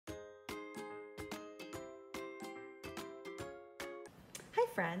Hi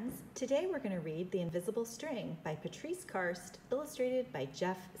friends, today we're going to read The Invisible String by Patrice Karst, illustrated by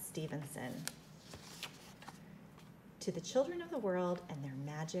Jeff Stevenson. To the children of the world and their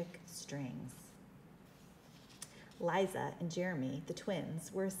magic strings. Liza and Jeremy, the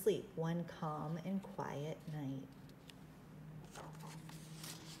twins, were asleep one calm and quiet night.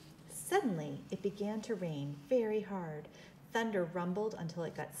 Suddenly, it began to rain very hard. Thunder rumbled until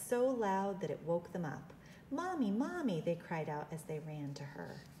it got so loud that it woke them up. "Mommy, Mommy," they cried out as they ran to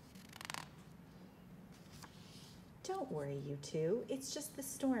her. "Don't worry, you two. It's just the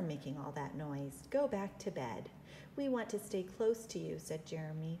storm making all that noise. Go back to bed." "We want to stay close to you," said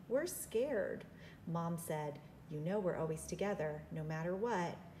Jeremy. "We're scared." Mom said, "You know we're always together, no matter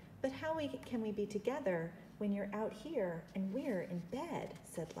what." "But how can we be together when you're out here and we're in bed?"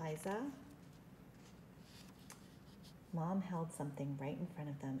 said Liza. Mom held something right in front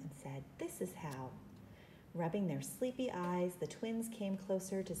of them and said, "This is how." Rubbing their sleepy eyes, the twins came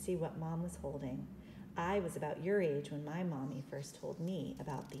closer to see what Mom was holding. "I was about your age when my mommy first told me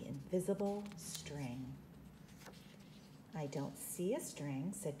about the invisible string." "I don't see a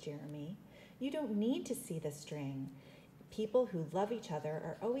string," said Jeremy. "You don't need to see the string. People who love each other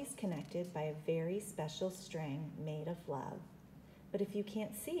are always connected by a very special string made of love." "But if you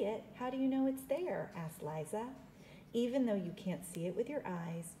can't see it, how do you know it's there?" asked Liza. "Even though you can't see it with your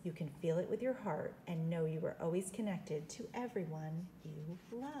eyes, you can feel it with your heart and know you are always connected to everyone you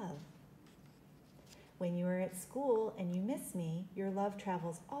love. When you are at school and you miss me, your love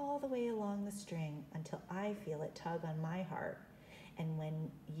travels all the way along the string until I feel it tug on my heart. And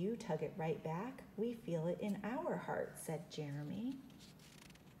when you tug it right back, we feel it in our heart," said Jeremy.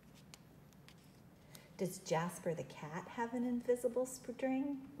 "Does Jasper the cat have an invisible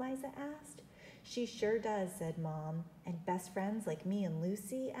string?" Liza asked. "She sure does," said Mom. "And best friends like me and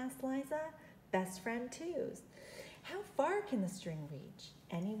Lucy?" asked Liza. "Best friend too." "How far can the string reach?"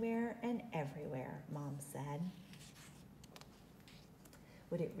 "Anywhere and everywhere," Mom said.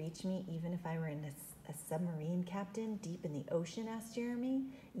 "Would it reach me even if I were a submarine captain deep in the ocean?" asked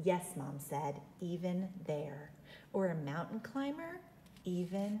Jeremy. "Yes," Mom said, "even there." "Or a mountain climber?"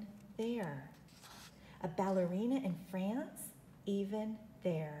 "Even there." "A ballerina in France?" "Even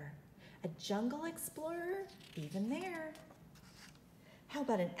there." "A jungle explorer?" "Even there." "How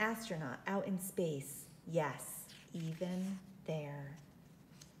about an astronaut out in space?" "Yes, even there."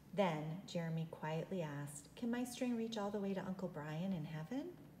 Then Jeremy quietly asked, "Can my string reach all the way to Uncle Brian in heaven?"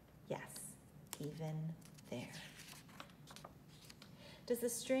 "Yes, even there." "Does the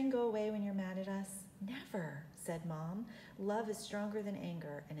string go away when you're mad at us?" "Never," said Mom. "Love is stronger than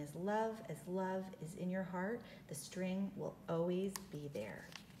anger, and as love is in your heart, the string will always be there.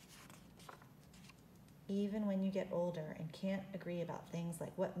 Even when you get older and can't agree about things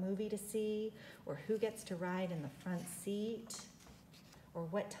like what movie to see, or who gets to ride in the front seat, or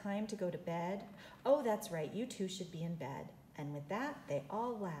what time to go to bed." "Oh, that's right, you two should be in bed." And with that, they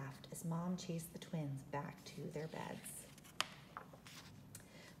all laughed as Mom chased the twins back to their beds.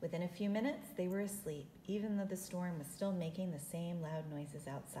 Within a few minutes, they were asleep, even though the storm was still making the same loud noises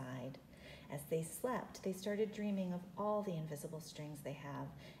outside. As they slept, they started dreaming of all the invisible strings they have,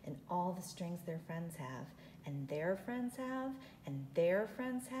 and all the strings their friends have, and their friends have, and their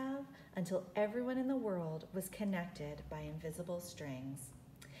friends have, until everyone in the world was connected by invisible strings.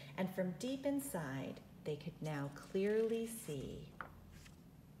 And from deep inside, they could now clearly see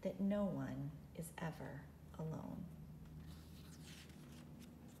that no one is ever alone.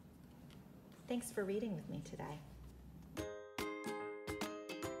 Thanks for reading with me today.